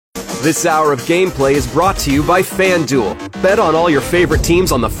This hour of gameplay is brought to you by FanDuel. Bet on all your favorite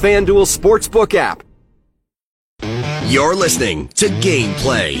teams on the FanDuel Sportsbook app. You're listening to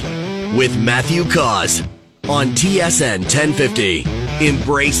Gameplay with Matthew Cause on TSN 1050.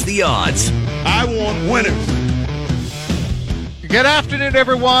 Embrace the odds. I want winners. Good afternoon,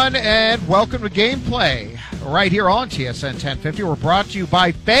 everyone, and welcome to Gameplay right here on TSN 1050. We're brought to you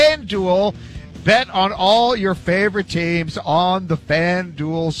by FanDuel. Bet on all your favorite teams on the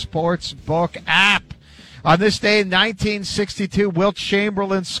FanDuel Sportsbook app. On this day in 1962, Wilt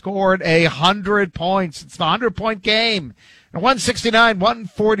Chamberlain scored 100 points. It's the 100-point game. A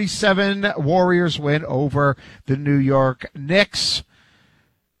 169-147 Warriors win over the New York Knicks.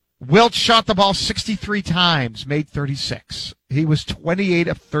 Wilt shot the ball 63 times, made 36. He was 28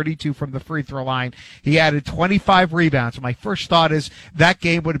 of 32 from the free throw line. He added 25 rebounds. My first thought is that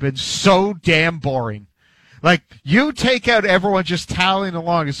game would have been so damn boring. Like, you take out everyone just tallying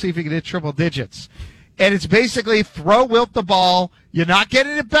along and see if you can hit triple digits. And it's basically throw Wilt the ball, you're not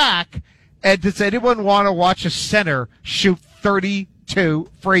getting it back, and does anyone want to watch a center shoot 32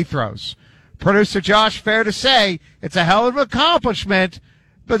 free throws? Producer Josh, fair to say, it's a hell of an accomplishment,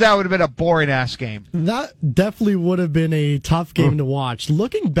 but that would have been a boring-ass game. That definitely would have been a tough game to watch.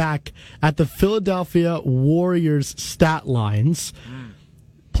 Looking back at the Philadelphia Warriors stat lines,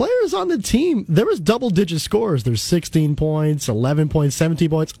 players on the team, there was double-digit scores. There's 16 points, 11 points, 17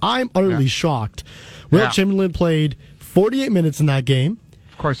 points. I'm utterly shocked. Wilt Chamberlain played 48 minutes in that game.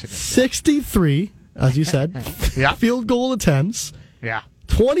 Of course he did. 63, as you said, field goal attempts.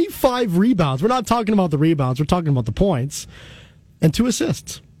 25 rebounds. We're not talking about the rebounds. We're talking about the points. And 2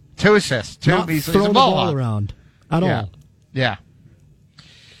 assists. 2 assists. Not throwing the ball around at all. Yeah.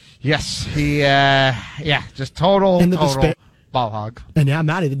 Yes. He, just total ball hog. And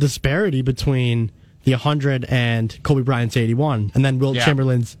Matty, the disparity between the 100 and Kobe Bryant's 81, and then Wilt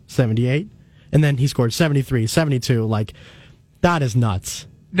Chamberlain's 78, and then he scored 73, 72. Like, that is nuts.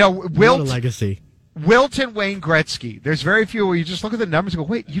 No, Wilt. What a legacy. Wilt and Wayne Gretzky, there's very few where you just look at the numbers and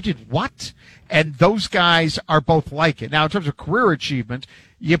go, wait, you did what? And those guys are both like it. Now, in terms of career achievement,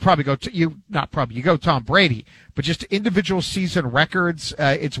 you probably go, you go Tom Brady, but just individual season records,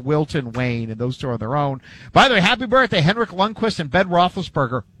 it's Wilt and Wayne, and those two are their own. By the way, happy birthday, Henrik Lundqvist and Ben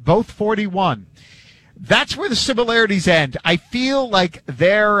Roethlisberger, both 41. That's where the similarities end. I feel like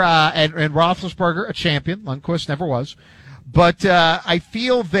they're, and Roethlisberger, a champion, Lundqvist never was. But I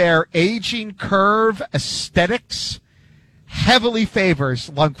feel their aging curve aesthetics heavily favors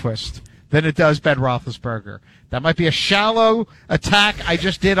Lundqvist than it does Ben Roethlisberger. That might be a shallow attack I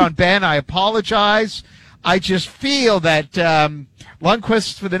just did on Ben. I apologize. I just feel that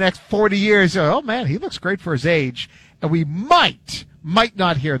Lundqvist for the next 40 years, oh, man, he looks great for his age. And we might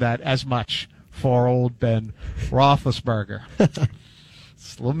not hear that as much for old Ben Roethlisberger. It's a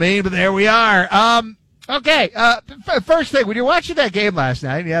little mean, but there we are. Okay, first thing, when you're watching that game last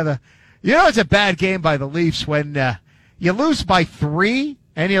night, it's a bad game by the Leafs when you lose by 3,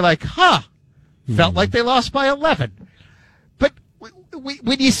 and you're like, felt like they lost by 11. But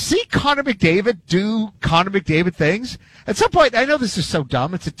when you see Connor McDavid do Connor McDavid things, at some point, I know this is so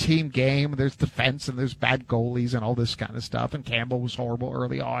dumb, it's a team game, there's defense, and there's bad goalies, and all this kind of stuff, and Campbell was horrible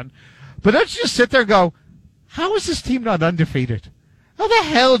early on. But don't you just sit there and go, how is this team not undefeated? How the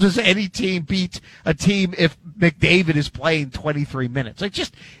hell does any team beat a team if McDavid is playing 23 minutes? Like,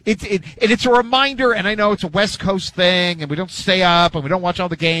 it's a reminder, and I know it's a West Coast thing, and we don't stay up, and we don't watch all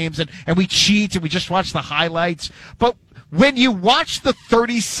the games, and we cheat, and we just watch the highlights. But when you watch the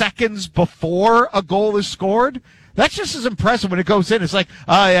 30 seconds before a goal is scored, that's just as impressive when it goes in. It's like,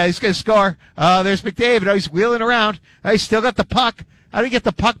 oh, yeah, he's going to score. There's McDavid. Oh, he's wheeling around. Oh, he's still got the puck. How did he get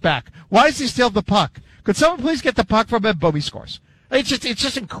the puck back? Why does he still have the puck? Could someone please get the puck from him? Boom, he scores. It's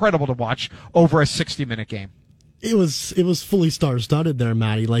just incredible to watch over a 60-minute game. It was fully star-studded there,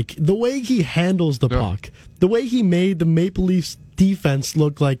 Matty. Like, the way he handles the puck, the way he made the Maple Leafs defense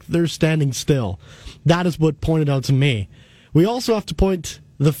look like they're standing still, that is what pointed out to me. We also have to point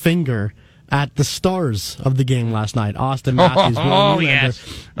the finger at the stars of the game last night. Austin Matthews, William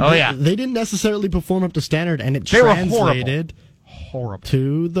Nylander. They didn't necessarily perform up to standard, and it translated horrible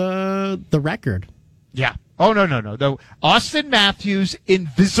to the record. Yeah. Oh, no. Though Austin Matthews,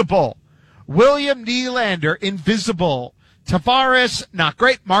 invisible. William Nylander, invisible. Tavares, not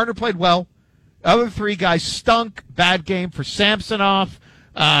great. Marner played well. Other 3 guys stunk. Bad game for Samsonov.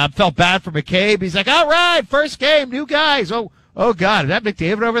 Felt bad for McCabe. He's like, all right, first game, new guys. Oh God, is that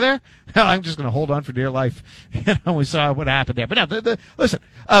McDavid over there? I'm just going to hold on for dear life. We saw what happened there. But no, listen,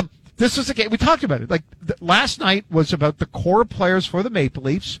 this was a game. We talked about it. Like, last night was about the core players for the Maple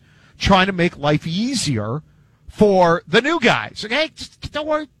Leafs trying to make life easier for the new guys. Okay, just don't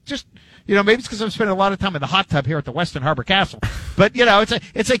worry. Just, maybe it's because I'm spending a lot of time in the hot tub here at the Westin Harbor Castle. But,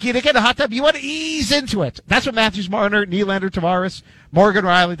 it's like you get in a hot tub, you want to ease into it. That's what Matthews, Marner, Nylander, Tavares, Morgan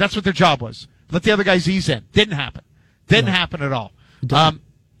Riley, that's what their job was. Let the other guys ease in. Didn't happen. Didn't happen at all.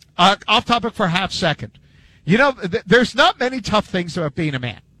 Off topic for a half second. There's not many tough things about being a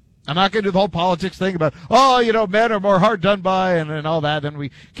man. I'm not going to do the whole politics thing about, men are more hard done by and all that. And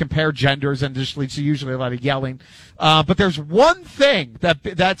we compare genders and just leads to usually a lot of yelling. But there's one thing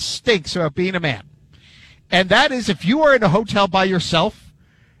that stinks about being a man. And that is if you are in a hotel by yourself,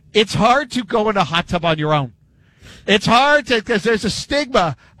 it's hard to go in a hot tub on your own. It's hard because there's a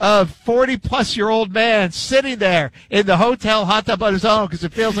stigma of 40-plus-year-old man sitting there in the hotel hot tub on his own because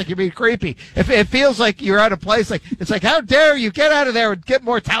it feels like you're being creepy. It feels like you're out of place. It's like, how dare you get out of there and get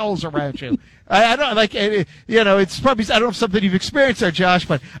more towels around you? I don't it's probably, I don't know if something you've experienced there, Josh,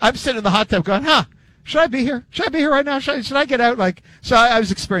 but I'm sitting in the hot tub going, should I be here? Should I be here right now? Should I get out? So I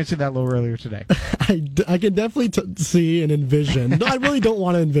was experiencing that a little earlier today. I can definitely see and envision. No, I really don't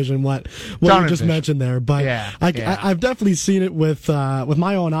want to envision what you just mentioned there, but I've definitely seen it with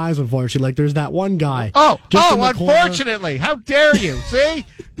my own eyes. Unfortunately, like there's that one guy. Unfortunately, how dare you? See,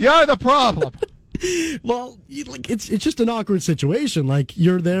 you're the problem. Well, it's just an awkward situation. Like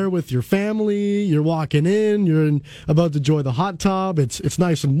you're there with your family, you're walking in, you're about to enjoy the hot tub. It's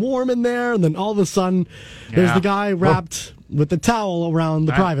nice and warm in there, and then all of a sudden, there's the guy wrapped with the towel around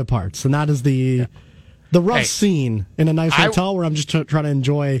the private parts, and that is the rough scene in a nice hotel where I'm just trying to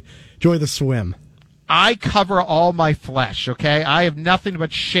enjoy the swim. I cover all my flesh, okay? I have nothing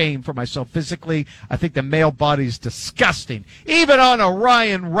but shame for myself physically. I think the male body is disgusting. Even on a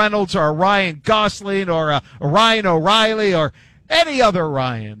Ryan Reynolds or a Ryan Gosling or a Ryan O'Reilly or any other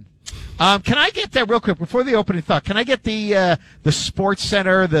Ryan. Can I get that real quick before the opening thought? Can I get the Sports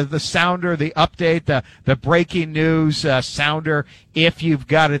Center, the sounder, the update, the breaking news sounder, if you've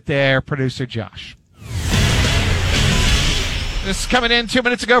got it there, producer Josh? This is coming in 2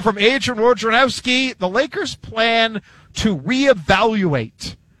 minutes ago from Adrian Wojnarowski. The Lakers plan to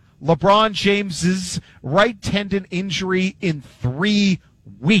reevaluate LeBron James's right tendon injury in 3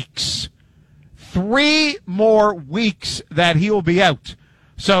 weeks. 3 more weeks that he will be out.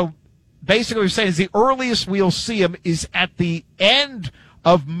 So basically what we're saying is the earliest we'll see him is at the end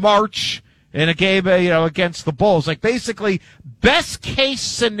of March in a game, against the Bulls. Like basically, best case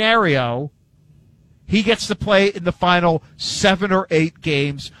scenario, he gets to play in the final 7 or 8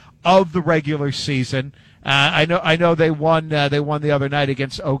 games of the regular season. I know they won the other night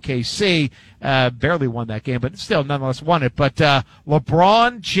against OKC. Barely won that game, but still nonetheless won it. But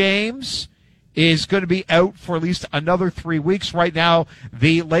LeBron James is going to be out for at least another 3 weeks. Right now,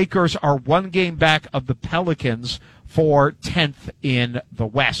 the Lakers are 1 game back of the Pelicans for 10th in the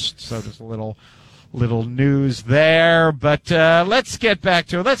West. So just a little news there, but let's get back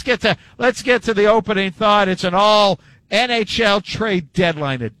to it. Let's get to the opening thought. It's an all NHL trade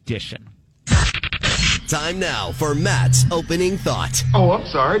deadline edition. Time now for Matt's opening thought. Oh, I'm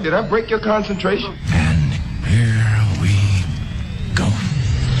sorry. Did I break your concentration? And here we go.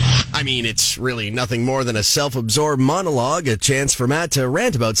 I mean, it's really nothing more than a self-absorbed monologue, a chance for Matt to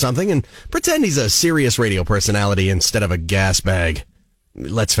rant about something and pretend he's a serious radio personality instead of a gas bag.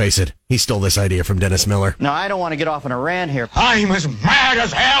 Let's face it, he stole this idea from Dennis Miller. Now, I don't want to get off on a rant here. I'm as mad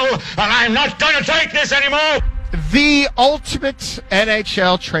as hell, and I'm not going to take this anymore! The ultimate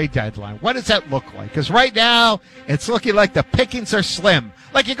NHL trade deadline. What does that look like? Because right now, it's looking like the pickings are slim.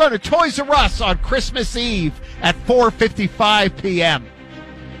 Like you're going to Toys R Us on Christmas Eve at 4:55 p.m.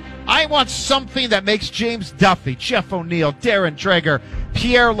 I want something that makes James Duffy, Jeff O'Neill, Darren Dreger,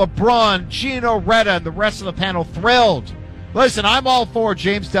 Pierre LeBrun, Gino Reda, and the rest of the panel thrilled. Listen, I'm all for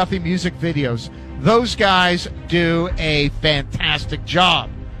James Duffy music videos. Those guys do a fantastic job.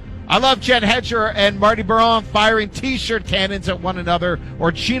 I love Jen Hedger and Marty Baron firing T-shirt cannons at one another,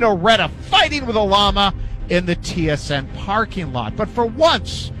 or Gino Reda fighting with a llama in the TSN parking lot. But for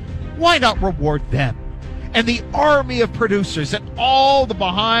once, why not reward them? And the army of producers and all the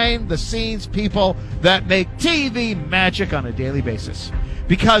behind-the-scenes people that make TV magic on a daily basis.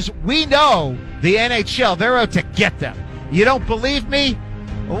 Because we know the NHL, they're out to get them. You don't believe me?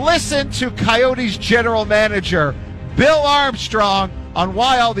 Listen to Coyotes general manager Bill Armstrong on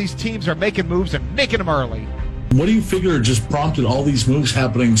why all these teams are making moves and making them early. What do you figure just prompted all these moves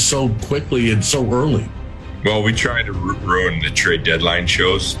happening so quickly and so early? Well, we try to ruin the trade deadline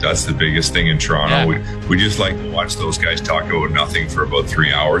shows. That's the biggest thing in Toronto. Yeah. We just like to watch those guys talk about nothing for about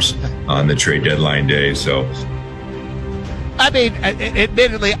 3 hours on the trade deadline day. So, I mean,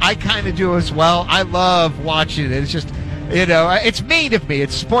 admittedly, I kind of do as well. I love watching it. It's just, it's mean of me.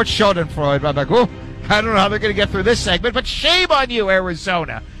 It's sports Schadenfreude. I'm like, oh, I don't know how they're going to get through this segment, but shame on you,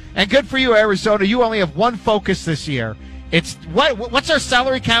 Arizona. And good for you, Arizona. You only have one focus this year. It's what's our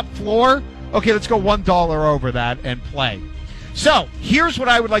salary cap floor? Okay, let's go $1 over that and play. So here's what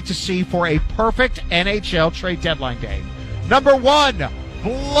I would like to see for a perfect NHL trade deadline day. Number 1,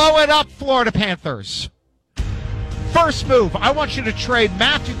 blow it up, Florida Panthers. First move, I want you to trade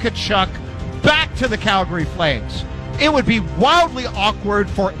Matthew Tkachuk back to the Calgary Flames. It would be wildly awkward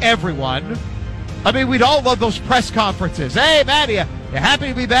for everyone. I mean, we'd all love those press conferences. Hey, Matty, you happy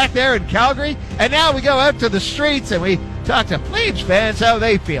to be back there in Calgary? And now we go out to the streets and we talk to Flames fans how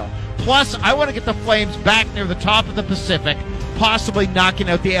they feel. Plus, I want to get the Flames back near the top of the Pacific, possibly knocking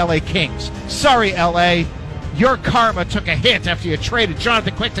out the LA Kings. Sorry, LA. Your karma took a hit after you traded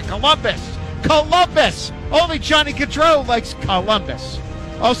Jonathan Quick to Columbus. Columbus! Only Johnny Gaudreau likes Columbus.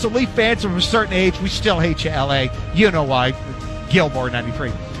 Also, Leaf fans of a certain age, we still hate you, LA. You know why. Gilmore,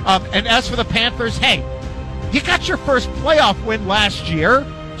 93. And as for the Panthers, hey, you got your first playoff win last year.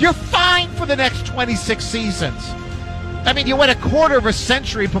 You're fine for the next 26 seasons. I mean, you went a quarter of a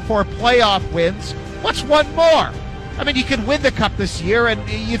century before playoff wins. What's one more? I mean, you could win the Cup this year, and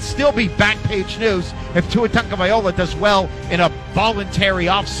you'd still be back-page news if Tua Tagovailoa does well in a voluntary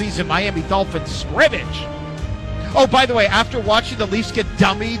off-season Miami Dolphins scrimmage. Oh, by the way, after watching the Leafs get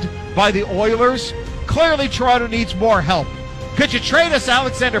dummied by the Oilers, clearly Toronto needs more help. Could you trade us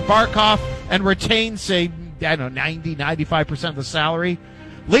Alexander Barkov and retain, say, 90-95% of the salary?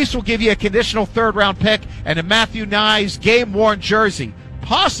 Leafs will give you a conditional third-round pick and a Matthew Nyes game-worn jersey,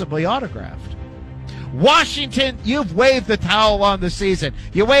 possibly autographed. Washington, you've waved the towel on the season.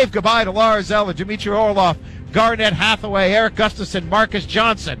 You waved goodbye to Lars Eller, Dmitry Orlov, Garnett Hathaway, Eric Gustafsson, Marcus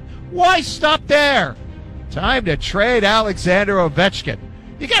Johnson. Why stop there? Time to trade Alexander Ovechkin.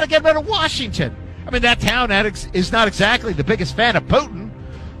 You got to get him out of Washington. I mean, that town is not exactly the biggest fan of Putin,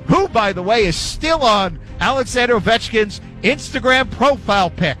 who, by the way, is still on Alexander Ovechkin's Instagram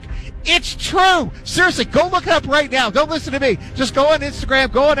profile pic. It's true. Seriously, go look it up right now. Don't listen to me. Just go on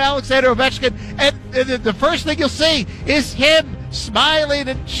Instagram, go on Alexander Ovechkin, and the first thing you'll see is him smiling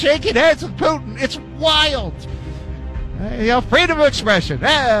and shaking hands with Putin. It's wild. Freedom of expression.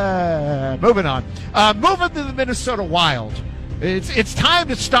 Moving on. Moving to the Minnesota Wild. It's time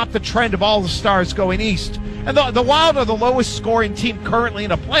to stop the trend of all the stars going east. And the Wild are the lowest scoring team currently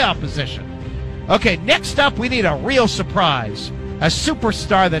in a playoff position. Okay, next up, we need a real surprise. A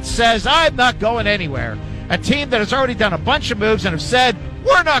superstar that says, I'm not going anywhere. A team that has already done a bunch of moves and have said,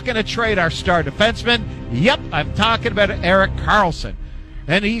 we're not going to trade our star defenseman. Yep, I'm talking about Erik Karlsson.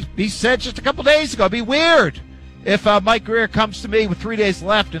 And he said just a couple days ago, it'd be weird if Mike Grier comes to me with 3 days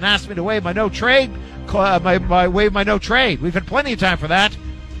left and asks me to waive my no trade, waive my no trade. We've had plenty of time for that,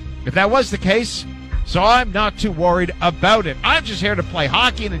 if that was the case. So I'm not too worried about it. I'm just here to play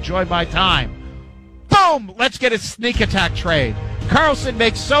hockey and enjoy my time. Boom! Let's get a sneak attack trade. Karlsson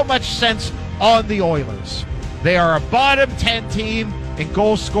makes so much sense on the Oilers. They are a bottom 10 team in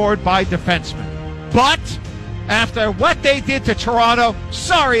goals scored by defensemen. But after what they did to Toronto,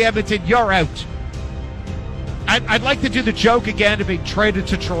 sorry, Edmonton, you're out. I'd like to do the joke again of being traded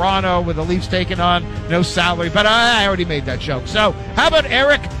to Toronto with the Leafs taking on no salary, but I already made that joke. So how about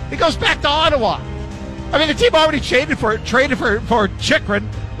Eric? He goes back to Ottawa. I mean, the team already traded for Chychrun.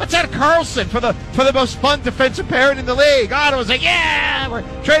 Let's add Karlsson for the most fun defensive pairing in the league. Ottawa's like, yeah, we're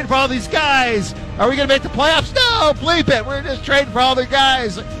trading for all these guys. Are we going to make the playoffs? No, bleep it. We're just trading for all the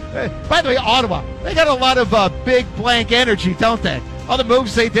guys. By the way, Ottawa, they got a lot of big blank energy, don't they? All the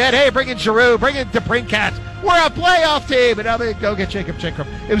moves they did. Hey, bring in Giroux, bring in DeBrincat. We're a playoff team. And now they go get Jacob Chychrun.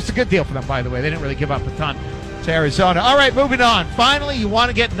 It was a good deal for them, by the way. They didn't really give up a ton to Arizona. All right, moving on. Finally, you want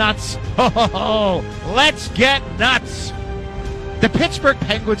to get nuts. Let's get nuts. The Pittsburgh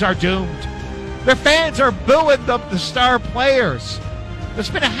Penguins are doomed. Their fans are booing the star players. It's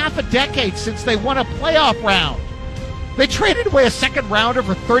been a half a decade since they won a playoff round. They traded away a second rounder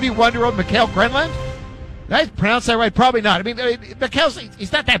for 31-year-old Mikael Grenland. Did I pronounce that right? Probably not. I mean, Mikael's,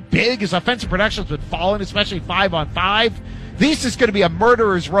 he's not that big. His offensive production's been falling, especially 5-on-5. This is going to be a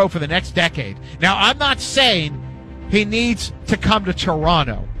murderer's row for the next decade. Now, I'm not saying he needs to come to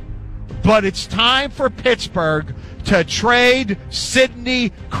Toronto, but it's time for Pittsburgh to trade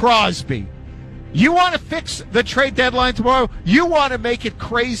Sidney Crosby. You want to fix the trade deadline tomorrow? You want to make it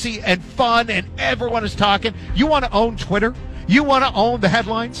crazy and fun and everyone is talking? You want to own Twitter? You want to own the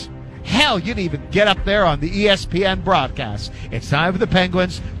headlines? Hell, you didn't even get up there on the ESPN broadcast. It's time for the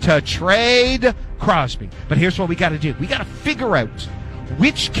Penguins to trade Crosby. But here's what we got to do. We got to figure out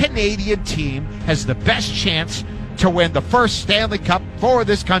which Canadian team has the best chance to win the first Stanley Cup for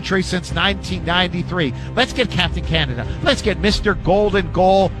this country since 1993. Let's get Captain Canada. Let's get Mr. Golden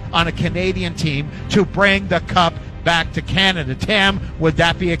Goal on a Canadian team to bring the cup back to Canada. Tam, would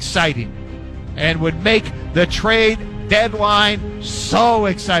that be exciting? And would make the trade deadline so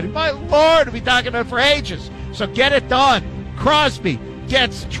exciting. My Lord, we've been talking about it for ages. So get it done. Crosby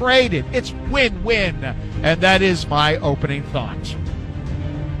gets traded. It's win-win. And that is my opening thought.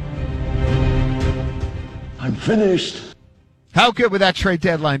 I'm finished. How good would that trade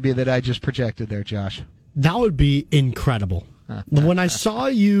deadline be that I just projected there, Josh? That would be incredible. When I saw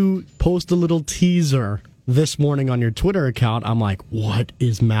you post a little teaser this morning on your Twitter account, I'm like, what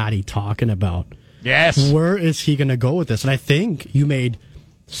is Matty talking about? Yes. Where is he going to go with this? And I think you made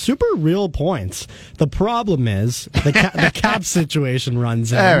super real points. The problem is the cap situation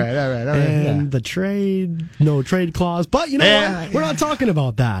runs in. All right. And the no trade clause. But you know what? We're not talking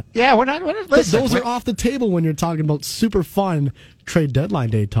about that. Yeah, we're not. Listen, those are off the table when you're talking about super fun trade deadline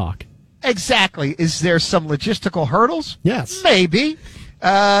day talk. Exactly. Is there some logistical hurdles? Yes. Maybe.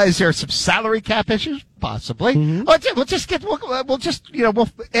 Is there some salary cap issues? Possibly.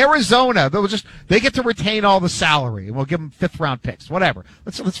 Arizona. They get to retain all the salary, and we'll give them 5th round picks. Whatever.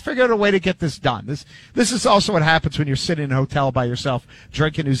 Let's figure out a way to get this done. This is also what happens when you're sitting in a hotel by yourself,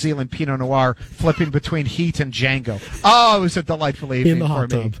 drinking New Zealand Pinot Noir, flipping between Heat and Django. Oh, it was a delightful evening in the for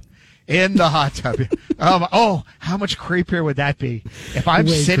hot me. Tub. In the hot tub. How much creepier would that be? If I'm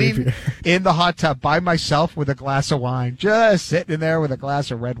sitting in the hot tub by myself with a glass of wine, just sitting in there with a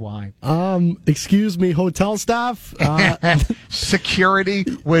glass of red wine. Excuse me, hotel staff. Security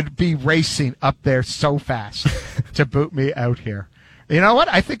would be racing up there so fast to boot me out here. You know what?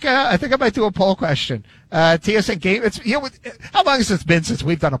 I think I might do a poll question. TSN game. How long has it been since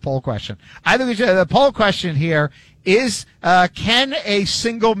we've done a poll question? I think the poll question here is: can a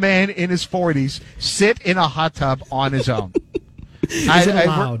single man in his 40s sit in a hot tub on his own? Is it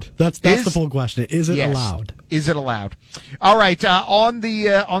allowed? That's the poll question. Is it allowed? Is it allowed? All right. On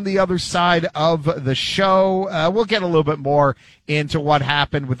the other side of the show, we'll get a little bit more into what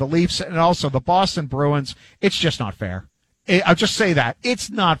happened with the Leafs and also the Boston Bruins. It's just not fair. I'll just say that. It's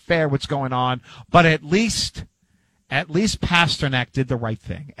not fair what's going on, but at least Pasternak did the right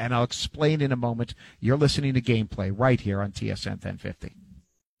thing, and I'll explain in a moment. You're listening to Gameplay right here on TSN 1050.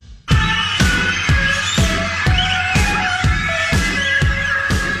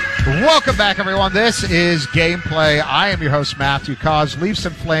 Welcome back, everyone. This is Gameplay. I am your host, Matthew Cause. Leafs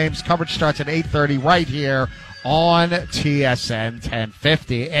and Flames coverage starts at 8:30 right here on TSN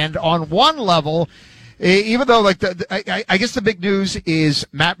 1050. And on one level, even though I guess the big news is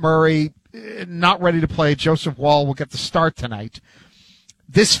Matt Murray not ready to play. Joseph Woll will get the start tonight.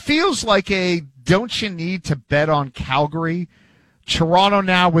 This feels like a don't you need to bet on Calgary? Toronto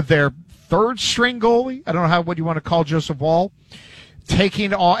now with their 3rd string goalie. I don't know what you want to call Joseph Woll.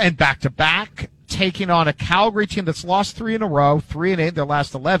 Taking on, and back-to-back, taking on a Calgary team that's lost 3 in a row, 3-8 their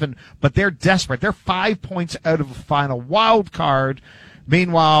last 11, but they're desperate. They're 5 points out of a final wild card.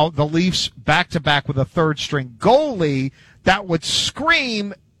 Meanwhile, the Leafs back-to-back with a 3rd string goalie that would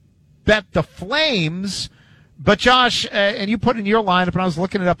scream bet the Flames. But Josh, and you put in your lineup, and I was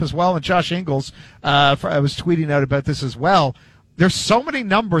looking it up as well, and Josh Ingles, I was tweeting out about this as well. There's so many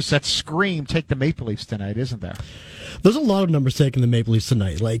numbers that scream take the Maple Leafs tonight, isn't there? There's a lot of numbers taking the Maple Leafs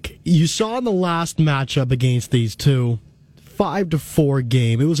tonight. Like you saw in the last matchup against these two, 5-4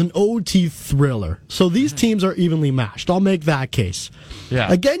 game. It was an OT thriller. So these teams are evenly matched. I'll make that case.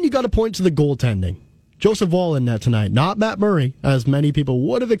 Yeah. Again, you got to point to the goaltending. Joseph Woll in net tonight, not Matt Murray, as many people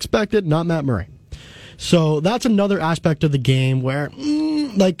would have expected, not Matt Murray. So that's another aspect of the game where,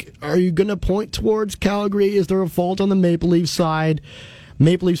 are you going to point towards Calgary? Is there a fault on the Maple Leafs side?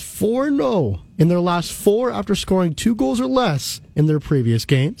 Maple Leafs 4-0 in their last 4 after scoring 2 goals or less in their previous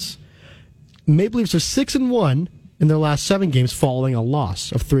games. Maple Leafs are 6-1 in their last 7 games following a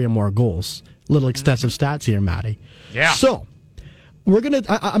loss of 3 or more goals. Little extensive stats here, Matty. Yeah. So we're gonna.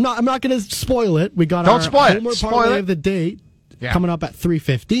 I'm not gonna spoil it. We got Don't our spoil Homer it. parlay of the day coming up at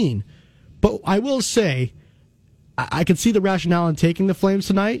 3:15. But I will say, I could see the rationale in taking the Flames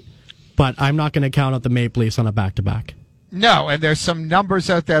tonight, but I'm not going to count out the Maple Leafs on a back-to-back. No, and there's some numbers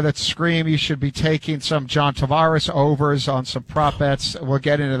out there that scream you should be taking some John Tavares overs on some prop bets. We'll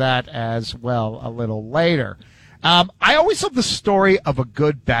get into that as well a little later. I always love the story of a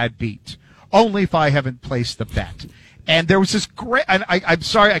good bad beat, only if I haven't placed the bet. And there was this great, and I'm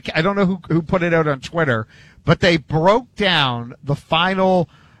sorry, I don't know who put it out on Twitter, but they broke down the final,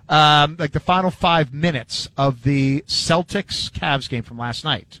 the final 5 minutes of the Celtics-Cavs game from last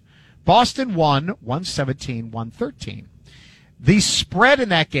night. Boston won 117-113. The spread in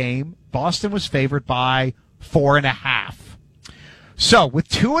that game, Boston was favored by 4.5. So with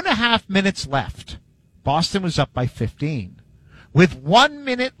 2.5 minutes left, Boston was up by 15. With 1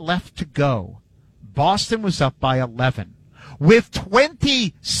 minute left to go, Boston was up by 11. With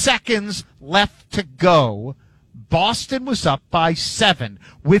 20 seconds left to go, Boston was up by 7.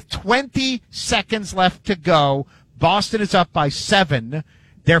 With 20 seconds left to go, Boston is up by 7.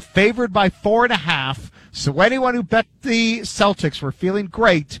 They're favored by 4.5. So anyone who bet the Celtics were feeling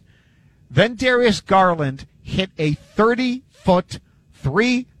great. Then Darius Garland hit a 30-foot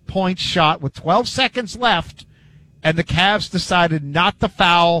three-point shot with 12 seconds left, and the Cavs decided not to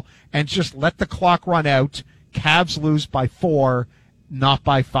foul and just let the clock run out. Cavs lose by 4, not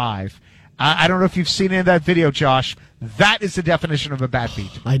by 5. I don't know if you've seen any of that video, Josh. That is the definition of a bad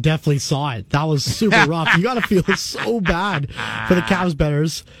beat. I definitely saw it. That was super rough. You got to feel so bad for the Cavs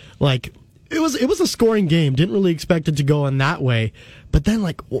bettors. Like, it was a scoring game. Didn't really expect it to go in that way. But then,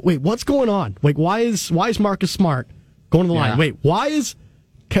 like, wait, what's going on? Like, why is Marcus Smart going to the line? Wait, why is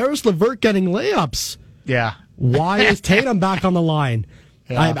Karis LeVert getting layups? Yeah. Why is Tatum back on the line?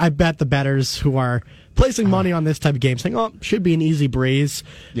 Yeah. I bet the bettors who are placing money on this type of game saying, oh, should be an easy breeze.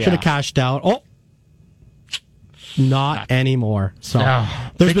 Should have cashed out. Oh, not anymore. So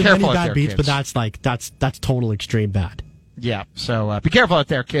there's been many bad beats, kids. But that's total extreme bad. Yeah, so be careful out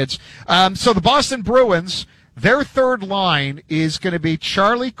there, kids. So the Boston Bruins, their third line is going to be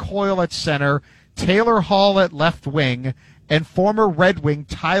Charlie Coyle at center, Taylor Hall at left wing, and former Red Wing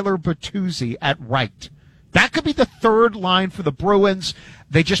Tyler Bertuzzi at right. That could be the third line for the Bruins.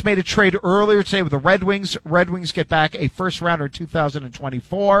 They just made a trade earlier today with the Red Wings. Red Wings get back a first-rounder in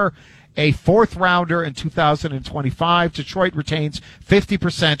 2024, a fourth-rounder in 2025. Detroit retains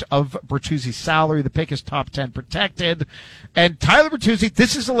 50% of Bertuzzi's salary. The pick is top 10 protected. And Tyler Bertuzzi,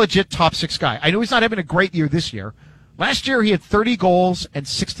 this is a legit top 6 guy. I know he's not having a great year this year. Last year he had 30 goals and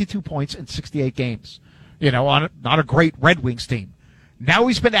 62 points in 68 games. On not a great Red Wings team. Now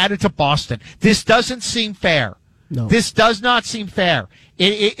he's been added to Boston. This doesn't seem fair. No. This does not seem fair.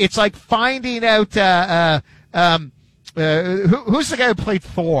 It's like finding out who's the guy who played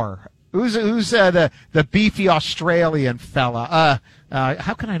Thor. Who's the beefy Australian fella?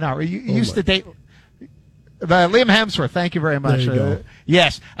 How can I not? You used to date Liam Hemsworth. Thank you very much.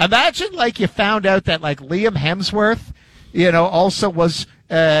 Yes. Imagine you found out that Liam Hemsworth, also was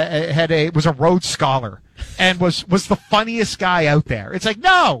a Rhodes Scholar. And was the funniest guy out there. It's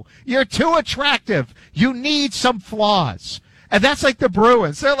no, you're too attractive. You need some flaws. And that's the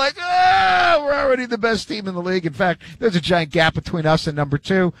Bruins. They're we're already the best team in the league. In fact, there's a giant gap between us and number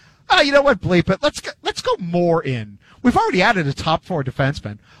 2. You know what? Bleep it. Let's go more in. We've already added a top 4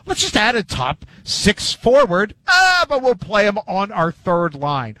 defenseman. Let's just add a top 6 forward. But we'll play him on our third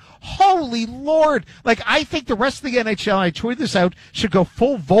line. Holy Lord. I think the rest of the NHL, I tweeted this out, should go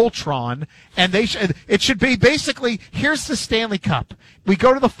full Voltron. And it should be basically, here's the Stanley Cup. We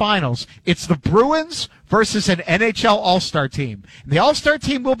go to the finals. It's the Bruins versus an NHL All-Star team. And the All-Star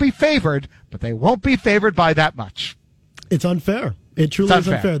team will be favored, but they won't be favored by that much. It's unfair. It truly is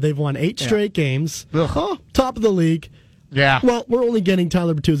unfair. They've won 8 straight games. Top of the league. Yeah. Well, we're only getting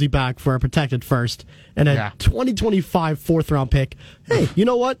Tyler Bertuzzi back for a protected first and a 2025 fourth-round pick. Hey, you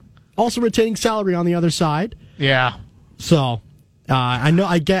know what? Also retaining salary on the other side. Yeah. So, I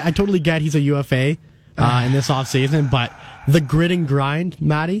totally get he's a UFA in this offseason, but the grit and grind,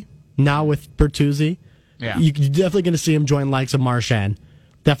 Matty, now with Bertuzzi, you're definitely going to see him join likes of Marchand.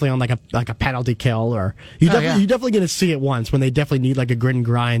 Definitely on like a penalty kill, or you're definitely going to see it once when they definitely need a grit and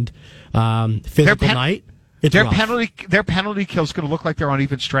grind physical night. Their penalty kill is going to look like they're on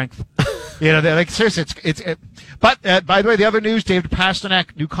even strength. They're seriously, But by the way, the other news: David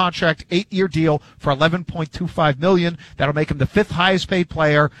Pastrnak, new contract, 8-year deal for $11.25 million. That'll make him the 5th highest paid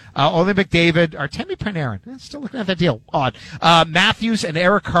player. Only McDavid, Artemi Panarin, still looking at that deal. Odd. Matthews and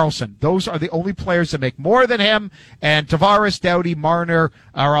Erik Karlsson. Those are the only players that make more than him. And Tavares, Doughty, Marner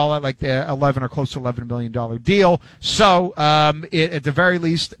are all at the 11 or close to $11 million deal. So, at the very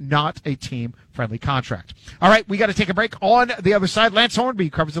least, not a team-friendly contract. All right, we got to take a break. On the other side, Lance Hornby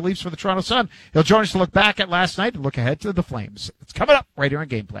covers the Leafs for the Toronto Sun. He'll join us to look back at last night and look ahead to the Flames. It's coming up right here on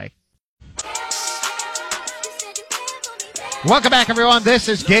Gameplay. Welcome back, everyone. This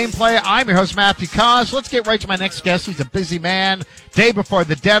is Gameplay. I'm your host, Matthew Cos. Let's get right to my next guest. He's a busy man. Day before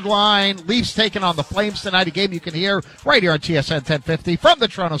the deadline. Leafs taking on the Flames tonight, a game you can hear right here on TSN 1050 from the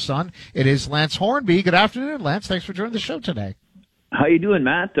Toronto Sun. It is Lance Hornby. Good afternoon, Lance. Thanks for joining the show today. How you doing,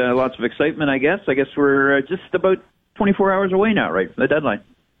 Matt? Lots of excitement, I guess. I guess we're just about 24 hours away now, right, from the deadline.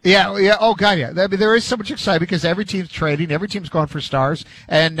 Yeah. Oh, God, yeah. I mean, there is so much excitement because every team's trading, every team's going for stars,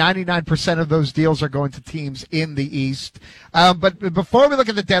 and 99% of those deals are going to teams in the East. But before we look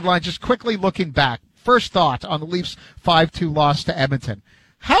at the deadline, just quickly looking back, first thought on the Leafs 5-2 loss to Edmonton.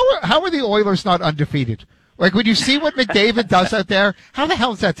 How are the Oilers not undefeated? Like, when you see what McDavid does out there, how the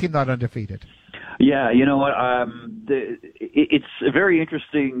hell is that team not undefeated? Yeah, you know what? It's a very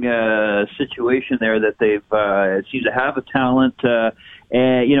interesting situation there that they've seem to have a talent,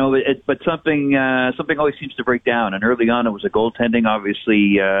 and you know, but something always seems to break down. And early on, it was a goaltending.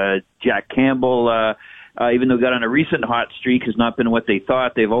 Obviously, Jack Campbell, even though he got on a recent hot streak, has not been what they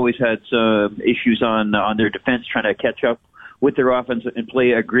thought. They've always had some issues on their defense trying to catch up with their offense and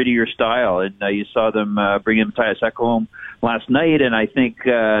play a grittier style. And you saw them bring in Mattias Ekholm last night, and I think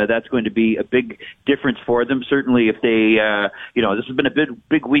that's going to be a big difference for them. Certainly if they, this has been a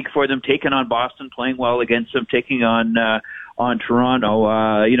big week for them, taking on Boston, playing well against them, taking on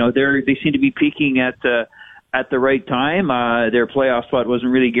Toronto. They seem to be peaking at the right time. Their playoff spot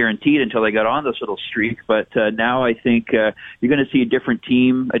wasn't really guaranteed until they got on this little streak, but now I think you're going to see a different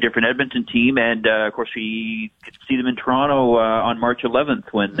team, a different Edmonton team, and of course we get to see them in Toronto on March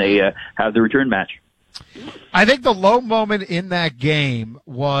 11th when they have the return match. I think the low moment in that game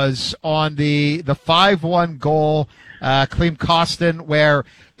was on the 5-1 goal, Klim Kostin, where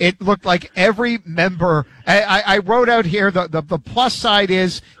it looked like every member. I wrote out here the plus side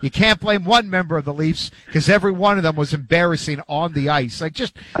is you can't blame one member of the Leafs because every one of them was embarrassing on the ice. Like,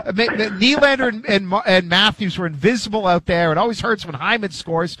 just Nylander and Matthews were invisible out there. It always hurts when Hyman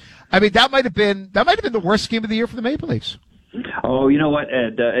scores. I mean, that might have been the worst game of the year for the Maple Leafs. Oh, you know what,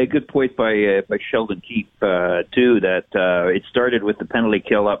 Ed? A good point by Sheldon Keefe too. That it started with the penalty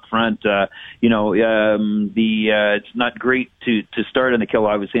kill up front. It's not great to start on the kill,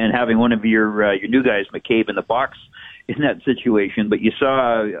 obviously, and having one of your new guys, McCabe, in the box in that situation. But you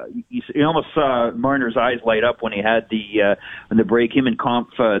almost saw Marner's eyes light up when he had the break. Him and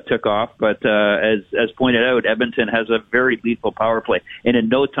Kampf took off. But as pointed out, Edmonton has a very lethal power play, and in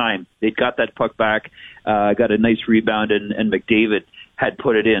no time they got that puck back. Got a nice rebound, and McDavid had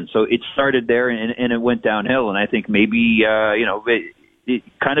put it in. So it started there, and it went downhill. And I think maybe, it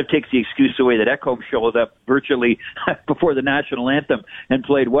kind of takes the excuse away that Ekholm showed up virtually before the national anthem and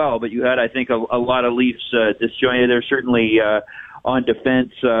played well. But you had, I think, a lot of Leafs disjointed. They're certainly on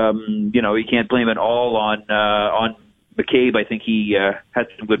defense. You can't blame it all on McCabe. I think he had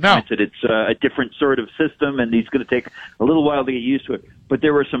some good points that it's a different sort of system, and he's going to take a little while to get used to it. But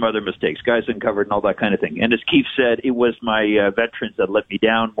there were some other mistakes, guys uncovered and all that kind of thing. And as Keefe said, it was my veterans that let me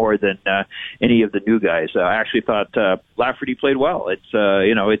down more than any of the new guys. I actually thought Lafferty played well. It's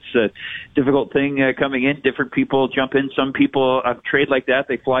a difficult thing coming in. Different people jump in. Some people trade like that.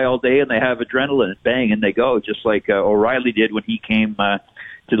 They fly all day and they have adrenaline. Bang, and they go, just like O'Reilly did when he came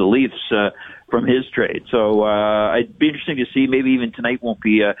to the Leafs from his trade. So it'd be interesting to see. Maybe even tonight won't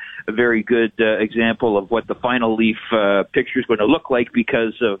be a very good example of what the final Leaf picture is going to look like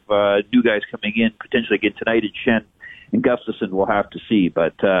because of new guys coming in potentially again tonight in Schenn and Gustafsson. We'll have to see.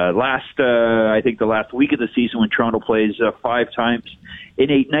 But I think the last week of the season when Toronto plays 5 times in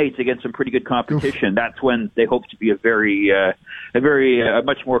 8 nights against some pretty good competition, that's when they hope to be a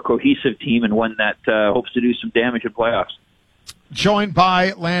much more cohesive team and one that hopes to do some damage in playoffs. Joined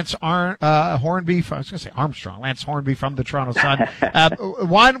by Lance Hornby. I was going to say Armstrong. Lance Hornby from the Toronto Sun.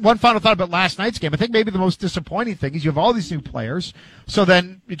 One final thought about last night's game. I think maybe the most disappointing thing is you have all these new players, so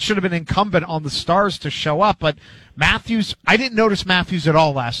then it should have been incumbent on the Stars to show up. But Matthews, I didn't notice Matthews at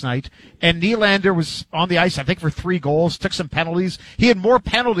all last night. And Nylander was on the ice, I think, for 3 goals, took some penalties. He had more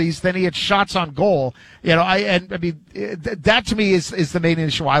penalties than he had shots on goal. That to me is the main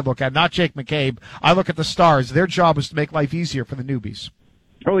issue I look at, not Jake McCabe. I look at the Stars. Their job is to make life easier for the newbies.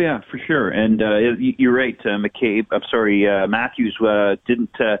 Oh yeah, for sure. And you're right, Matthews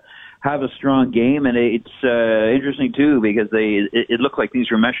didn't have a strong game, and it's interesting too because it looked like things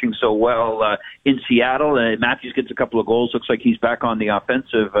were meshing so well in Seattle. Matthews gets a couple of goals. Looks like he's back on the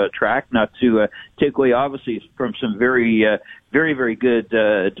offensive track. Not to take away, obviously, from some very, very good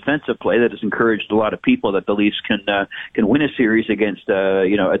defensive play that has encouraged a lot of people that the Leafs can win a series against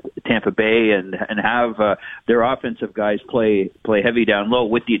Tampa Bay and have their offensive guys play heavy down low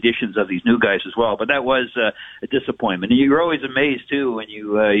with the additions of these new guys as well. But that was a disappointment. And you're always amazed too when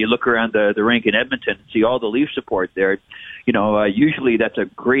you look around the rink in Edmonton and see all the Leaf support there. Usually that's a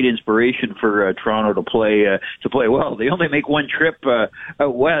great inspiration for Toronto to play well. They only make one trip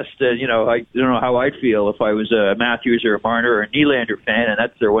out west. I don't know how I'd feel if I was a Matthews or a Marner or a Nylander fan, and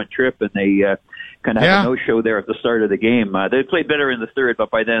that's their one trip, and they kind of have a no-show there at the start of the game. They played better in the third, but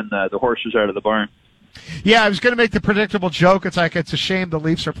by then the horse was out of the barn. Yeah, I was going to make the predictable joke. It's like it's a shame the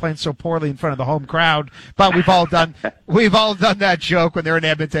Leafs are playing so poorly in front of the home crowd, but we've all done that joke when they're in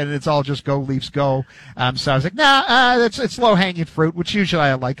Edmonton, and it's all just go Leafs go. So I was like, it's low hanging fruit, which usually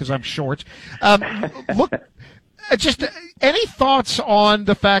I like because I'm short. Look, just any thoughts on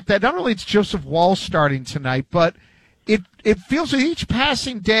the fact that not only it's Joseph Woll starting tonight, but it feels with each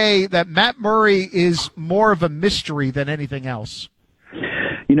passing day that Matt Murray is more of a mystery than anything else.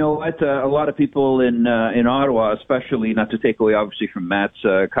 You know what? A lot of people in Ottawa, especially, not to take away obviously from Matt's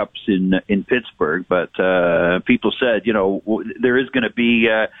cups in Pittsburgh, but people said, there is going to be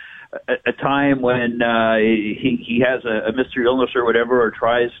a time when he has a mystery illness or whatever, or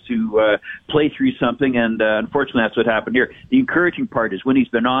tries to play through something, and unfortunately that's what happened here. The encouraging part is when he's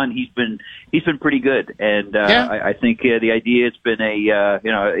been on, he's been pretty good, and I think the idea it's been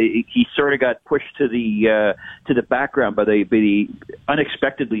he sort of got pushed to the background by the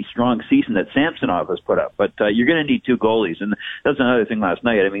unexpectedly strong season that Samsonov has put up. But you're going to need two goalies, and that's another thing last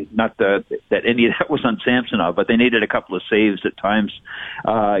night. I mean, not that any of that was on Samsonov, but they needed a couple of saves at times.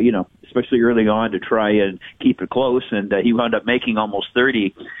 Especially early on to try and keep it close, and he wound up making almost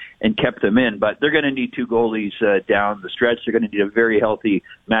 30 and kept them in. But they're going to need two goalies down the stretch. They're going to need a very healthy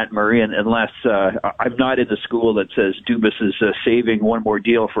Matt Murray, and unless I'm not in the school that says Dubas is saving one more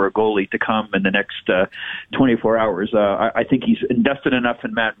deal for a goalie to come in the next 24 hours. I think he's invested enough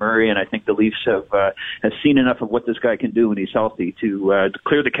in Matt Murray, and I think the Leafs have seen enough of what this guy can do when he's healthy to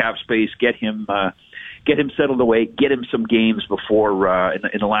clear the cap space, get him settled away, get him some games before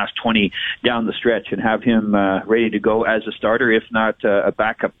in the last 20 down the stretch, and have him ready to go as a starter, if not a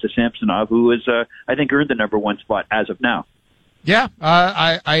backup to Samsonov, who is I think earned the number one spot as of now. Yeah,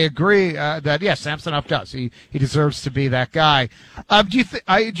 I agree that yes, Samsonov does. He deserves to be that guy. Do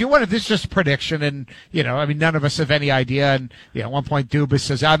you want to? This is just a prediction, and none of us have any idea. And at one point, Dubas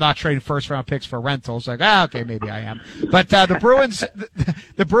says, "I'm not trading first round picks for rentals." Like, okay, maybe I am. But the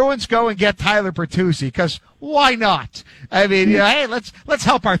Bruins go and get Tyler Bertuzzi because why not? I mean, hey, let's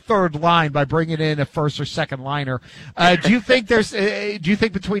help our third line by bringing in a first or second liner. Do you think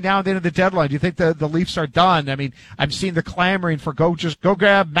between now and the end of the deadline, do you think the Leafs are done? I mean, I'm seeing the clamoring for go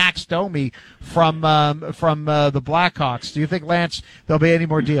grab Max Domi from the Blackhawks. Do you think, Lance, there'll be any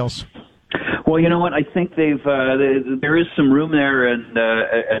more deals? Well, you know what? I think there is some room there, and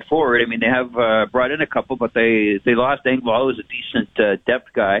at forward. I mean, they have brought in a couple, but they lost Engvall, who's a decent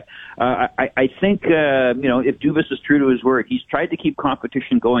depth guy. I think if Dubas is true to his word, he's tried to keep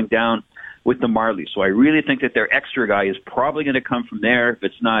competition going down with the Marlies. So I really think that their extra guy is probably going to come from there. If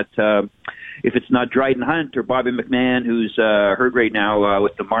it's not Dryden Hunt or Bobby McMahon, who's hurt right now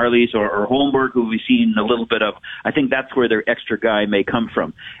with the Marlies, or Holmberg, who we've seen a little bit of, I think that's where their extra guy may come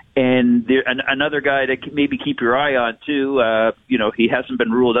from. And another guy to maybe keep your eye on too, he hasn't been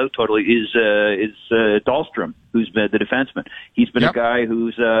ruled out totally, is Dahlstrom, who's been the defenseman. He's been a guy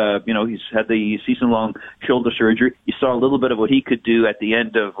who's he's had the season-long shoulder surgery. You saw a little bit of what he could do at the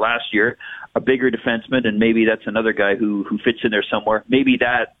end of last year. A bigger defenseman, and maybe that's another guy who fits in there somewhere. Maybe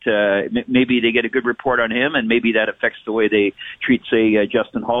they get a good report on him, and maybe that affects the way they treat, say,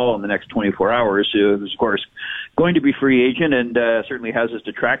 Justin Hall in the next 24 hours, who's, of course, going to be free agent and certainly has his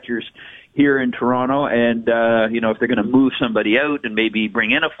detractors here in Toronto. And, if they're going to move somebody out and maybe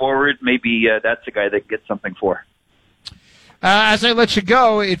bring in a forward, maybe that's a guy they can get something for. As I let you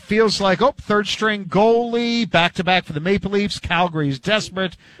go, it feels like, third-string goalie, back-to-back for the Maple Leafs. Calgary's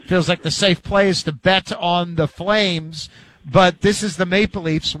desperate. Feels like the safe play is to bet on the Flames. But this is the Maple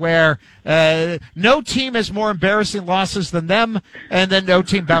Leafs, where no team has more embarrassing losses than them, and then no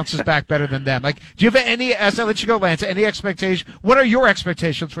team bounces back better than them. Like, do you have any, as I let you go, Lance, any expectation? What are your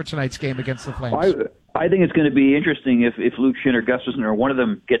expectations for tonight's game against the Flames? I think it's going to be interesting if Luke Schenn or Gustafsson or one of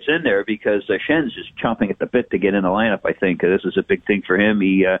them gets in there, because Schenn's just chomping at the bit to get in the lineup. I think this is a big thing for him.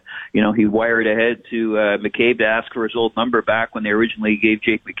 He wired ahead to McCabe to ask for his old number back when they originally gave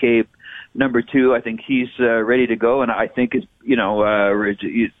Jake McCabe number 2. I think he's ready to go, and I think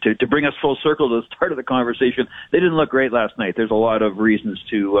to bring us full circle to the start of the conversation, they didn't look great last night. There's a lot of reasons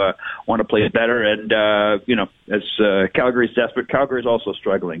to want to play better, and as Calgary's desperate, Calgary's also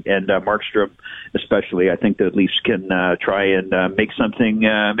struggling, and Markstrom especially. I think the Leafs can try and make something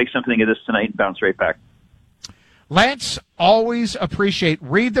of this tonight and bounce right back. Lance, always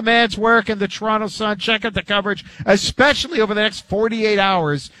read the man's work in the Toronto Sun. Check out the coverage, especially over the next 48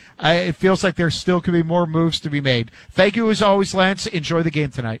 hours. It feels like there still could be more moves to be made. Thank you as always, Lance. Enjoy the game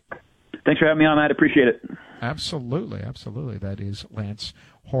tonight. Thanks for having me on, Matt. Appreciate it. Absolutely. That is Lance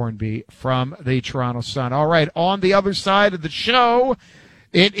Hornby from the Toronto Sun. All right, on the other side of the show,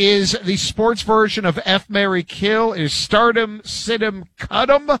 it is the sports version of F, Marry, Kill. It is Stardom, Sit 'em, Cut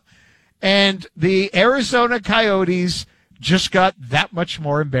 'em. And the Arizona Coyotes just got that much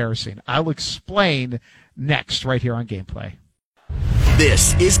more embarrassing. I'll explain next right here on Gameplay.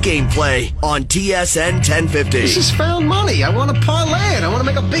 This is Gameplay on TSN 1050. This is found money. I want to parlay it. I want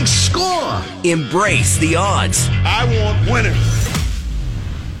to make a big score. Embrace the odds. I want winners.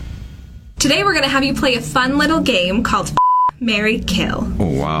 Today we're going to have you play a fun little game called Marry, Kill.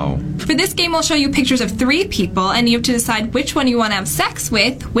 Oh, wow. For this game, we'll show you pictures of 3 people, and you have to decide which one you want to have sex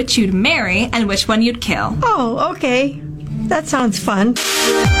with, which you'd marry, and which one you'd kill. Oh, okay. That sounds fun.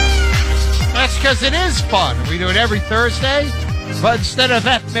 That's because it is fun. We do it every Thursday, but instead of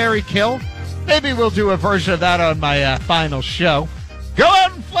F, Marry, Kill, maybe we'll do a version of that on my final show. Go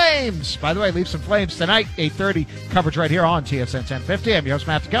out in flames! By the way, leave some flames tonight, 8:30, coverage right here on TSN 1050. I'm your host,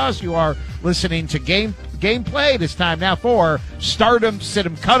 Matt DeGauss. You are listening to Gameplay. It is time now for Start 'em, Sit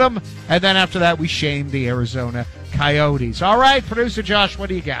 'em, Cut 'em, and then after that, we shame the Arizona Coyotes. All right, producer Josh, what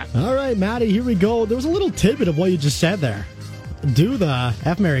do you got? All right, Matty, here we go. There was a little tidbit of what you just said there. Do the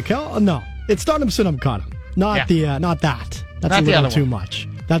F, Marry, Kill? No, it's Start 'em, Sit 'em, Cut 'em. Not that. That's Not a little the too one. much.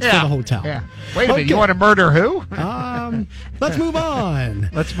 That's for the hotel. Yeah. Wait a minute, you want to murder who? Let's move on.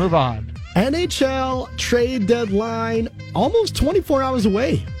 Let's move on. NHL trade deadline almost 24 hours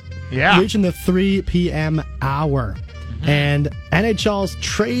away. Yeah. Reaching the 3 p.m. hour. And NHL's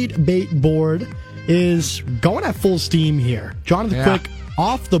trade bait board is going at full steam here. Jonathan Quick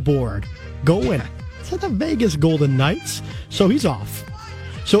off the board. Going to the Vegas Golden Knights. So he's off.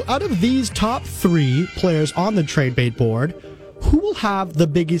 So out of these top 3 players on the trade bait board, who will have the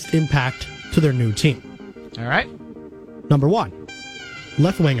biggest impact to their new team? All right. Number 1,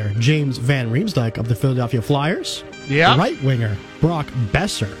 left winger James Van Riemsdyk of the Philadelphia Flyers. Yeah. Right winger Brock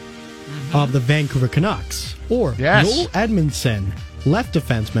Besser of the Vancouver Canucks. Or Joel Edmondson, left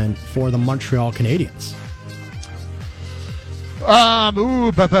defenseman for the Montreal Canadiens. I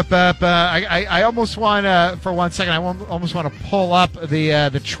almost want to, for 1 second, almost want to pull up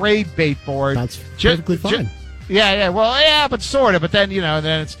the trade bait board. That's perfectly fine. But sort of. But then,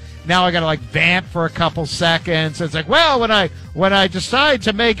 then it's, now I got to like vamp for a couple seconds. It's like, well, when I decide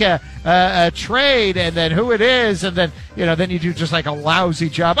to make a trade, and then who it is, and then then you do just like a lousy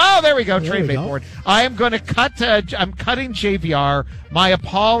job. Oh, there we go, trade bait board. I am going to cut. I'm cutting JVR. My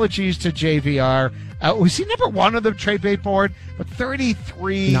apologies to JVR. Was he number 1 on the trade bait board? But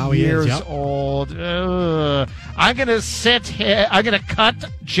 33 years old. I'm going to sit here. I'm going to cut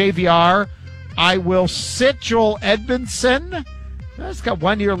JVR. I will sit Joel Edmondson. He's got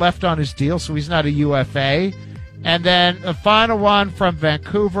 1 year left on his deal, so he's not a UFA. And then the final one from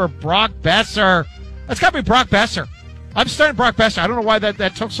Vancouver, Brock Besser. That's got to be Brock Besser. I'm starting Brock Besser. I don't know why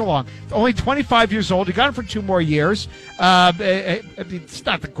that took so long. Only 25 years old. He got him for 2 more years. It's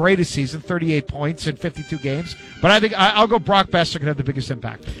not the greatest season, 38 points in 52 games. But I think I'll go Brock Besser can have the biggest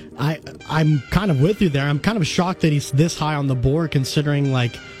impact. I'm kind of with you there. I'm kind of shocked that he's this high on the board considering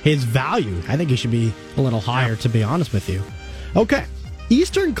like his value. I think he should be a little higher, to be honest with you. Okay.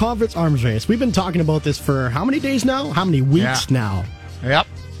 Eastern Conference arms race. We've been talking about this for how many days now? How many weeks now? Yep.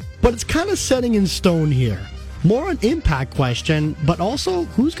 But it's kind of setting in stone here. More an impact question, but also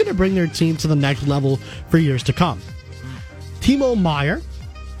who's going to bring their team to the next level for years to come. Timo Meier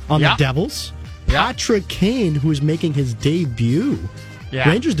on the Devils. Patrick Kane, who is making his debut.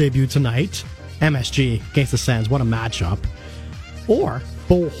 Rangers debut tonight. MSG against the Sens. What a matchup. Or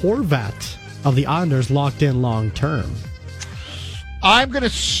Bo Horvat of the Islanders, locked in long term. I'm going to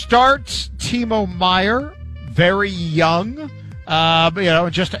start Timo Meier, very young.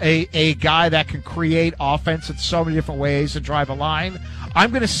 Just a guy that can create offense in so many different ways and drive a line. I'm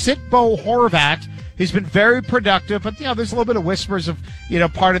going to sit Bo Horvat. He's been very productive, but there's a little bit of whispers of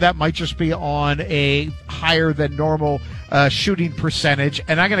part of that might just be on a higher than normal shooting percentage.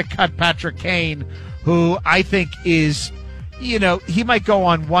 And I'm going to cut Patrick Kane, who I think is, he might go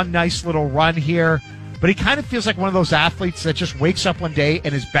on one nice little run here, but he kind of feels like one of those athletes that just wakes up one day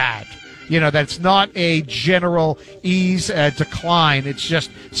and is bad. That's not a general ease decline. It's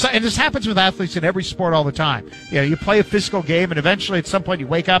just, and this happens with athletes in every sport all the time. You play a physical game, and eventually at some point you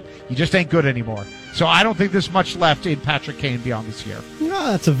wake up, you just ain't good anymore. So I don't think there's much left in Patrick Kane beyond this year.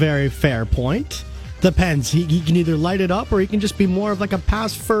 No, that's a very fair point. Depends. He can either light it up, or he can just be more of like a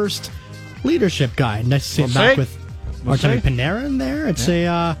pass-first leadership guy. Nice to see him back with Artemi Panarin in there. It's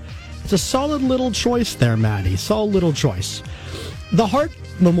a solid little choice there, Matty. Solid little choice. The Hart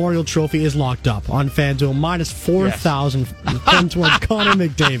Memorial Trophy is locked up on FanDuel. Minus 4,000 towards Connor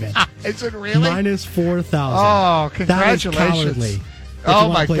McDavid. Is it really? Minus 4,000. Oh, congratulations. That is cowardly. Oh,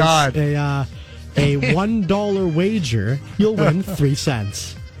 my God. A $1 wager, you'll win 3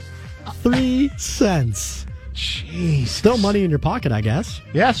 cents. 3 cents. Jeez. Still money in your pocket, I guess.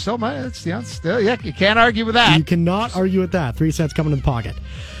 Yeah, still money. You can't argue with that. You cannot argue with that. 3 cents coming in the pocket.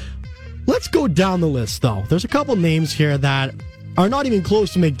 Let's go down the list, though. There's a couple names here that are not even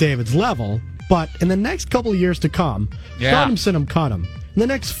close to McDavid's level, but in the next couple of years to come, start him, sit him, cut him. In the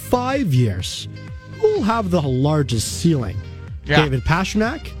next 5 years, who will have the largest ceiling? Yeah. David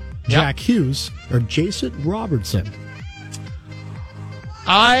Pastrnak, Jack Hughes, or Jason Robertson?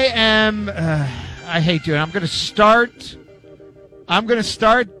 I hate doing it. I'm going to start. I'm going to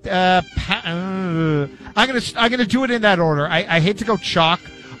do it in that order. I hate to go chalk.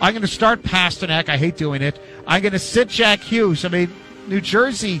 I'm going to start Pastrnak. I hate doing it. I'm going to sit Jack Hughes. I mean, New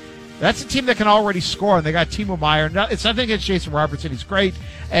Jersey, that's a team that can already score, and they got Timo Meier. It's nothing against Jason Robertson. He's great,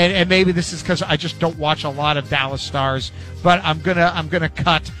 and maybe this is because I just don't watch a lot of Dallas Stars. But I'm gonna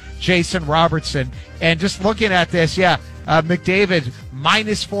cut Jason Robertson. And just looking at this, McDavid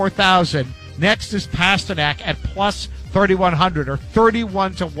minus 4,000. Next is Pastrnak at plus 3,100 or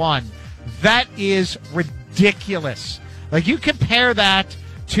 31-1. That is ridiculous. Like, you compare that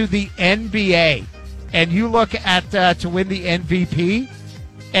to the NBA, and you look at to win the MVP,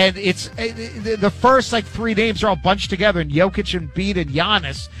 and it's the first 3 names are all bunched together, and Jokic, Embiid, and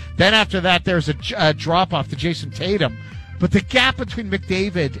Giannis. Then after that, there's a drop off to Jason Tatum. But the gap between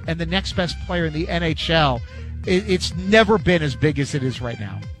McDavid and the next best player in the NHL, it's never been as big as it is right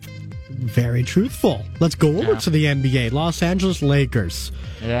now. Very truthful. Let's go over to the NBA. Los Angeles Lakers.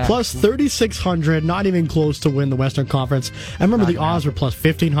 Plus 3,600, not even close to win the Western Conference. I remember the odds were plus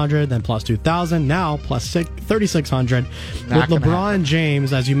 1,500, then plus 2,000, now plus 3,600. With LeBron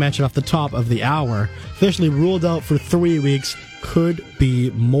James, as you mentioned off the top of the hour, officially ruled out for 3 weeks, could be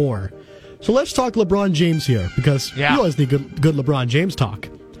more. So let's talk LeBron James here, because you always need good LeBron James talk.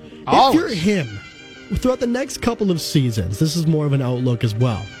 If you're him, throughout the next couple of seasons, this is more of an outlook as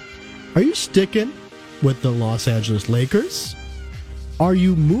well. Are you sticking with the Los Angeles Lakers? Are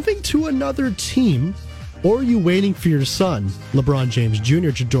you moving to another team? Or are you waiting for your son, LeBron James Jr.,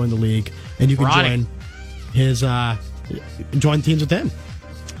 to join the league and you can join teams with him?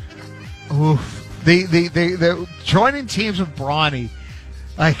 Oof. The joining teams with Bronny.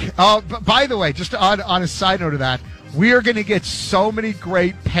 By the way, just on a side note of that, we are going to get so many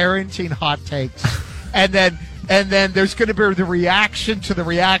great parenting hot takes. And then there's going to be the reaction to the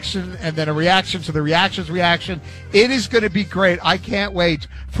reaction, and then a reaction to the reaction's reaction. It is going to be great. I can't wait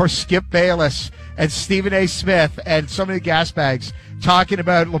for Skip Bayless and Stephen A. Smith and so many gas bags talking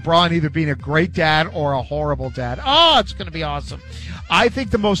about LeBron either being a great dad or a horrible dad. Oh, it's going to be awesome. I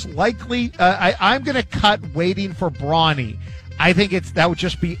think the most likely, I'm going to cut waiting for Bronny. I think that would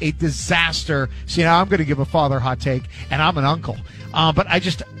just be a disaster. See, now I'm going to give a father hot take, and I'm an uncle. But I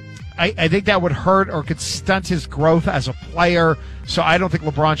think that would hurt or could stunt his growth as a player. So I don't think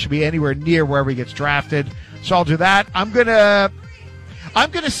LeBron should be anywhere near wherever he gets drafted. So I'll do that. I'm gonna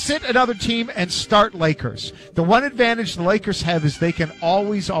sit another team and start Lakers. The one advantage the Lakers have is they can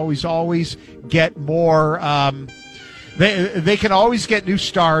always get more. They can always get new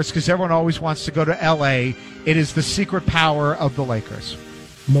stars because everyone always wants to go to LA. It is the secret power of the Lakers.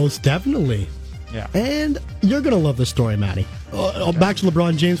 Most definitely. Yeah. And you're going to love this story, Matty. Back to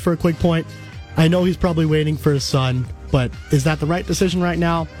LeBron James for a quick point. I know he's probably waiting for his son, but is that the right decision right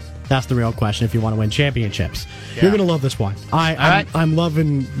now? That's the real question if you want to win championships. Yeah. You're going to love this one. I'm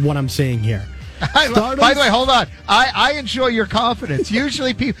loving what I'm seeing here. By the way, hold on. I enjoy your confidence.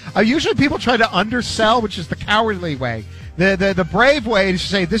 Usually people try to undersell, which is the cowardly way. The brave way is to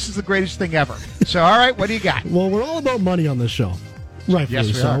say this is the greatest thing ever. So, all right, what do you got? Well, we're all about money on this show. Rightfully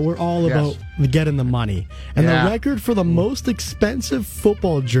yes, so. We're all about getting the money. And the record for the most expensive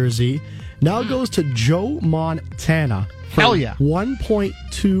football jersey now goes to Joe Montana. Hell yeah.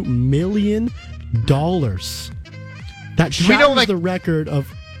 $1.2 million. That shatters the record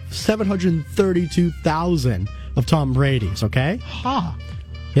of 732,000 of Tom Brady's, okay? Huh.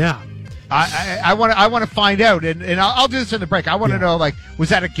 Yeah. I want to find out, and I'll do this in the break. I want to know, was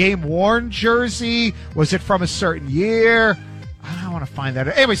that a game-worn jersey? Was it from a certain year? I want to find that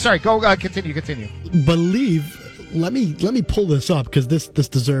out. Anyway, sorry. Go continue. Let me pull this up because this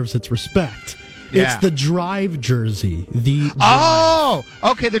deserves its respect. Yeah. It's the Drive jersey.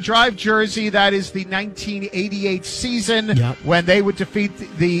 Okay. The Drive jersey. That is the 1988 season when they would defeat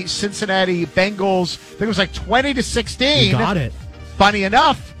the Cincinnati Bengals. I think it was 20-16. You got it. Funny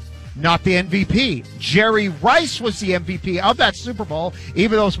enough, not the MVP. Jerry Rice was the MVP of that Super Bowl,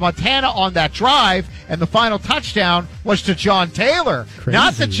 even though it was Montana on that drive, and the final touchdown was to John Taylor,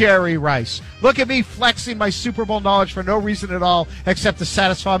 not to Jerry Rice. Look at me flexing my Super Bowl knowledge for no reason at all except to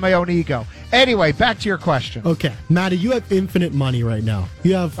satisfy my own ego. Anyway, back to your question. Okay, Matty, you have infinite money right now.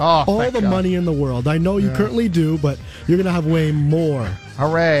 You have all the money in the world. I know you currently do, but you're going to have way more.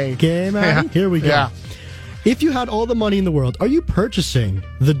 Hooray. Okay, Matty? Here we go. Yeah. If you had all the money in the world, are you purchasing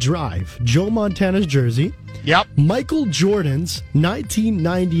The Drive, Joe Montana's jersey? Yep. Michael Jordan's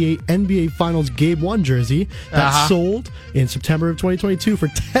 1998 NBA Finals Game 1 jersey that sold in September of 2022 for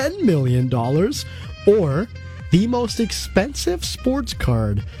 $10 million? Or the most expensive sports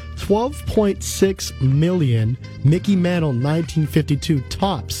card, $12.6 million, Mickey Mantle 1952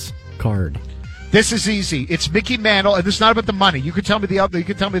 Topps card? This is easy. It's Mickey Mantle, and this is not about the money. You could tell me You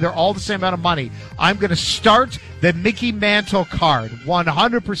could tell me they're all the same amount of money. I'm going to start the Mickey Mantle card,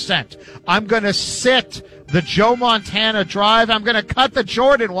 100%. I'm going to sit the Joe Montana Drive. I'm going to cut the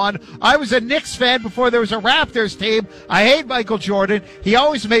Jordan one. I was a Knicks fan before there was a Raptors team. I hate Michael Jordan. He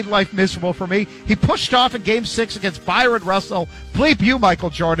always made life miserable for me. He pushed off in Game 6 against Byron Russell. Bleep you, Michael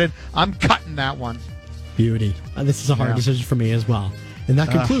Jordan. I'm cutting that one. Beauty. This is a hard decision for me as well. And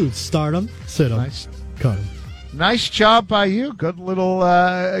that concludes Stardom, Sit-em, Cut 'em. Nice job by you. Good little,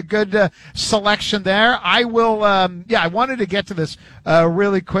 good selection there. I will, I wanted to get to this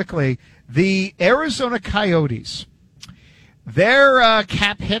really quickly. The Arizona Coyotes, their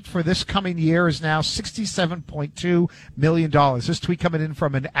cap hit for this coming year is now $67.2 million. This tweet coming in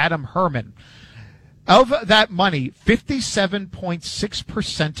from an Adam Herman. Of that money,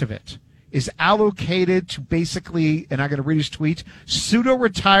 57.6% of it is allocated to basically, and I'm going to read his tweet,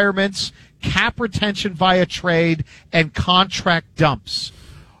 pseudo-retirements, cap retention via trade, and contract dumps.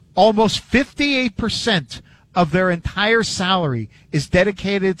 Almost 58% of their entire salary is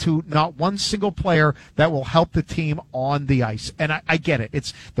dedicated to not one single player that will help the team on the ice. And I get it.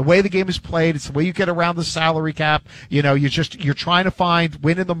 It's the way the game is played. It's the way you get around the salary cap. You know, you're trying to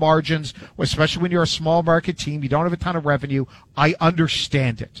win in the margins, especially when you're a small market team. You don't have a ton of revenue. I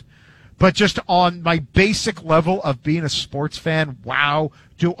understand it. But just on my basic level of being a sports fan, wow,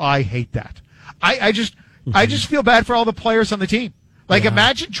 do I hate that. I just feel bad for all the players on the team. Like,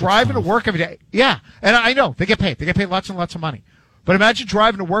 imagine driving to work every day. Yeah, and I know, they get paid. They get paid lots and lots of money. But imagine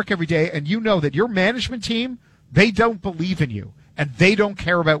driving to work every day and you know that your management team, they don't believe in you and they don't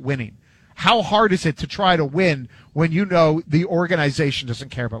care about winning. How hard is it to try to win when you know the organization doesn't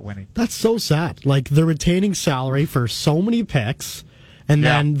care about winning? That's so sad. Like, they're retaining salary for so many picks. And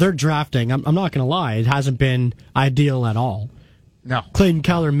then they're drafting. I'm not going to lie. It hasn't been ideal at all. No. Clayton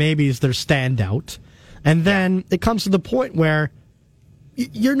Keller maybe is their standout. And then it comes to the point where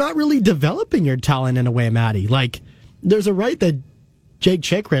you're not really developing your talent in a way, Matty. Like, there's a right that Jake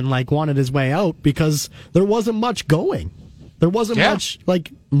Chychrun, wanted his way out because there wasn't much going. There wasn't much,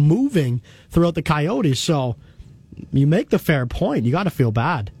 moving throughout the Coyotes. So you make the fair point. You got to feel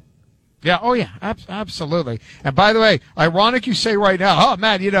bad. Yeah, oh yeah, absolutely. And by the way, ironic you say right now, oh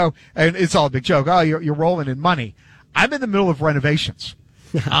man, and it's all a big joke. Oh, you're rolling in money. I'm in the middle of renovations.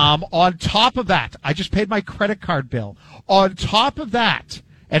 On top of that, I just paid my credit card bill. On top of that,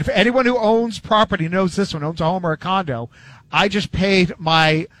 and for anyone who owns property knows this one, owns a home or a condo, I just paid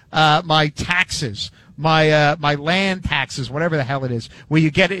my my taxes, my land taxes, whatever the hell it is, where you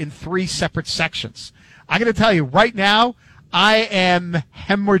get it in 3 separate sections. I got to tell you, right now, I am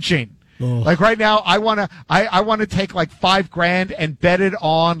hemorrhaging. Oh. Like right now, I want to take $5,000 and bet it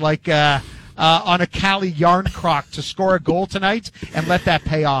on on a Cali Yarncroc to score a goal tonight and let that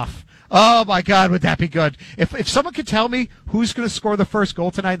pay off. Oh my God, would that be good? If someone could tell me who's going to score the first goal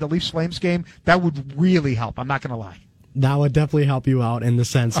tonight in the Leafs Flames game, that would really help. I'm not going to lie. That would definitely help you out in the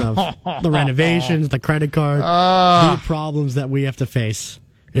sense of the renovations, the credit card, the problems that we have to face.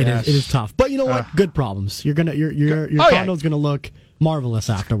 It is tough, but you know what? Good problems. Your condo's gonna look marvelous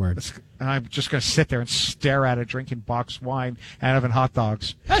afterwards. And I'm just going to sit there and stare at it, drinking boxed wine and having hot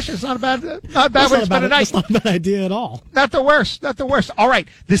dogs. Actually, it's not a bad way to spend a night. It's not a bad idea at all. Not the worst. All right,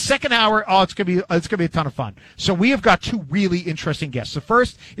 the second hour, it's going to be a ton of fun. So we have got 2 really interesting guests. The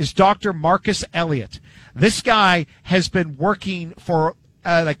first is Dr. Marcus Elliott. This guy has been working for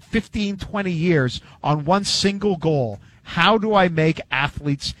 15, 20 years on one single goal. How do I make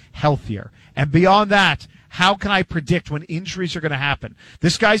athletes healthier? And beyond that, how can I predict when injuries are going to happen?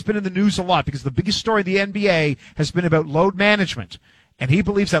 This guy's been in the news a lot because the biggest story in the NBA has been about load management. And he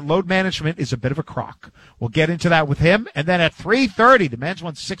believes that load management is a bit of a crock. We'll get into that with him. And then at 3:30, the man's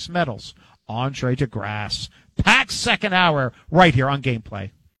won 6 medals. Andre DeGrasse. Packed second hour right here on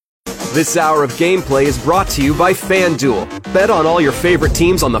Gameplay. This hour of Gameplay is brought to you by FanDuel. Bet on all your favorite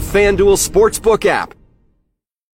teams on the FanDuel Sportsbook app.